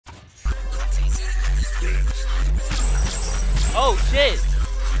Oh shit!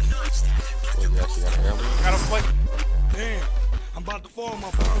 Well, you actually got an ambulance? Got a play. Damn, I'm about to fall.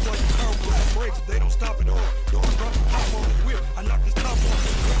 My bars like a car with the brakes. They don't stop at all. Doors drop the top on the whip. I knock this top off.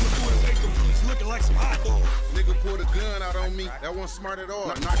 Grandma through it, make them police looking like some hot dogs. Nigga pulled a gun out on me. That wasn't smart at all.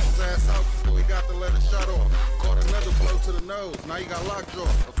 Knocked his ass out before he got the leather shut off. Caught another blow to the nose. Now he got lockjaw.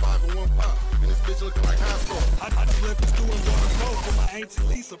 A 5 and 1 pop. And this bitch looking like hot sauce. I just left the stew and water both for my auntie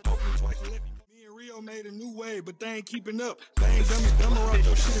Lisa. Poked me twice and left me. Me and Rio made a new wave, but they ain't keeping up. Bang, dumber out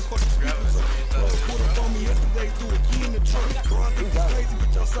your shit and fuck the speakers up. Pulled up on me yesterday, threw a key in the truck. Bro, I think it's crazy,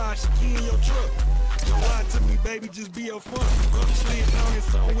 but your side, she key in your truck. Don't lie to me, baby, just be upfront. Brother slid down his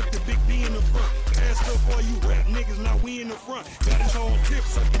song with the big B in the front. Pass up for you rap niggas, now we in the front. Got his whole tip,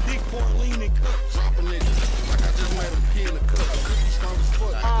 sucking dick, pouring lean and cup. Dropping niggas like I just made him pee in the cup. Cookie strong as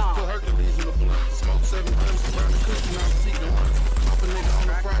fuck. I just put Hercules in the blunt. Smoke 7 grams to burn the cookie, now I'm seeking runs. Pop a nigga on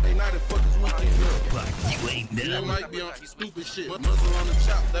a Friday night and fuck his weekend up. You ain't That might be on some stupid shit. Muzzle on the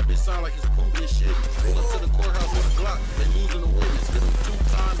chop, that bitch sound like it's pooping shit. Pull up to the courthouse with a Glock, they losing the witness. Hit him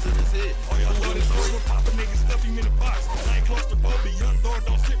 2 times in his head. Oh, y'all love this over, pop a nigga, stuff him in the box. I ain't claustrophobic, young dog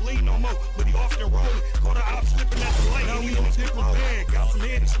don't sit lean no more. But he often rolling, caught her out slipping at the lane. Now he in a different bag, got some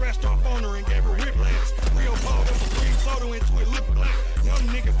head and scratched off on her and gave her whiplash. Real ball, up a green soda into it, look black. Young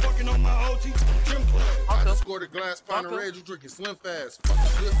nigga fucking on my OG gym class. I just scored a glass pint of red, you drinking Slim Fast. Fuck the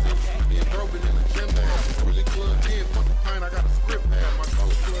good thing, being broken in the gym bag. Really plugged in, fuck the pint, I got a script pad. My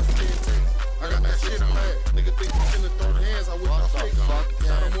coach plus 10 takes. I got that shit bad. Nigga think you finna throw the hands, I whip my face on.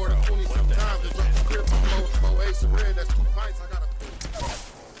 Shot him more than 20 sometimes, just drop the grip on 4 ace of red, that's 2 pints, I got a